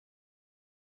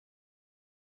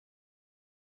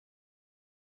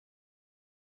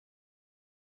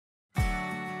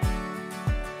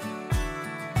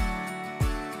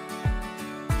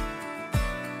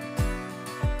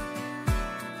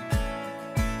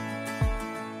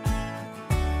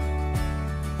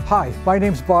Hi, my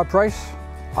name's Bob Price.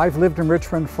 I've lived in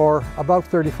Richmond for about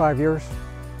 35 years,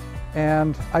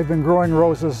 and I've been growing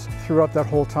roses throughout that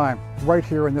whole time, right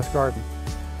here in this garden.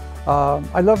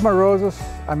 I love my roses.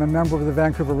 I'm a member of the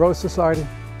Vancouver Rose Society,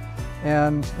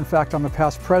 and in fact, I'm a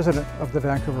past president of the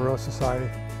Vancouver Rose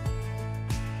Society.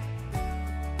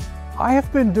 I have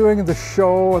been doing the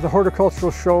show, the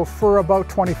horticultural show, for about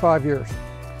 25 years.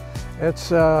 It's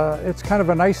kind of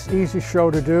a nice, easy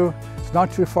show to do. It's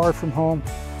not too far from home.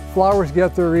 Flowers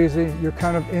get there easy. You're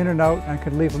kind of in and out and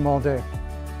can leave them all day.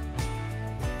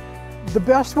 The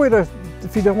best way to,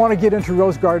 if you don't want to get into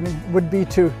rose gardening, would be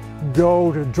to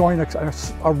go to join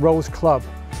a rose club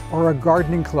or a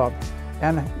gardening club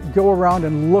and go around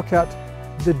and look at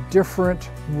the different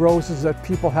roses that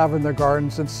people have in their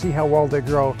gardens and see how well they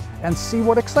grow and see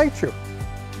what excites you.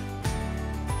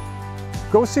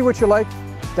 Go see what you like,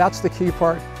 that's the key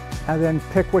part, and then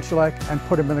pick what you like and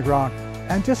put them in the ground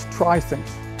and just try things.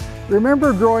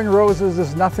 Remember, growing roses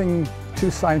is nothing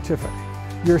too scientific.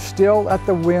 You're still at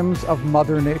the whims of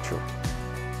Mother Nature.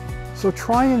 So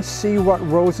try and see what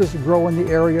roses grow in the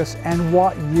areas and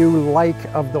what you like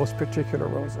of those particular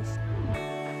roses.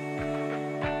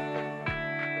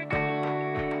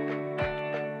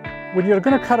 When you're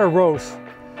going to cut a rose,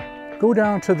 go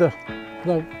down to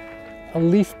a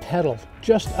leaf petal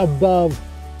just above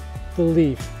the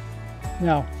leaf.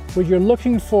 Now, what you're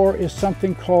looking for is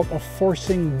something called a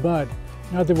forcing bud.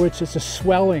 In other words, it's a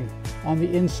swelling on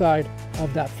the inside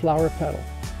of that flower petal.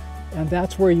 And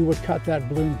that's where you would cut that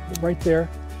bloom, right there.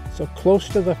 So close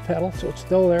to the petal, so it's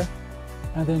still there.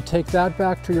 And then take that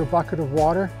back to your bucket of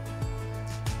water.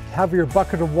 Have your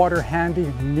bucket of water handy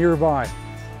nearby.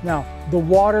 Now, the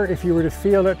water, if you were to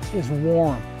feel it, is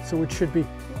warm. So it should be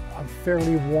a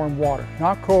fairly warm water.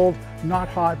 Not cold, not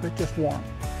hot, but just warm.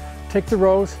 Take the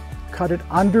rose, cut it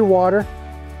underwater,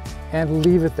 and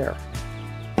leave it there.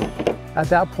 At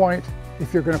that point,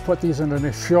 if you're going to put these in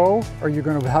a show, or you're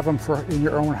going to have them in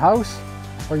your own house,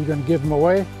 or you're going to give them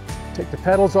away, take the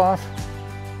petals off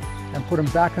and put them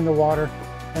back in the water,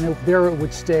 and there it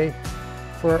would stay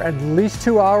for at least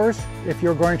 2 hours if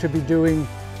you're going to be doing,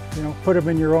 put them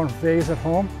in your own vase at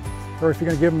home, or if you're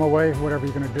going to give them away, whatever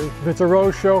you're going to do. If it's a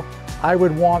rose show, I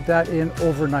would want that in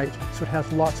overnight, so it has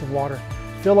lots of water.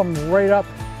 Fill them right up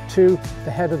to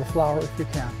the head of the flower if you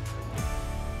can.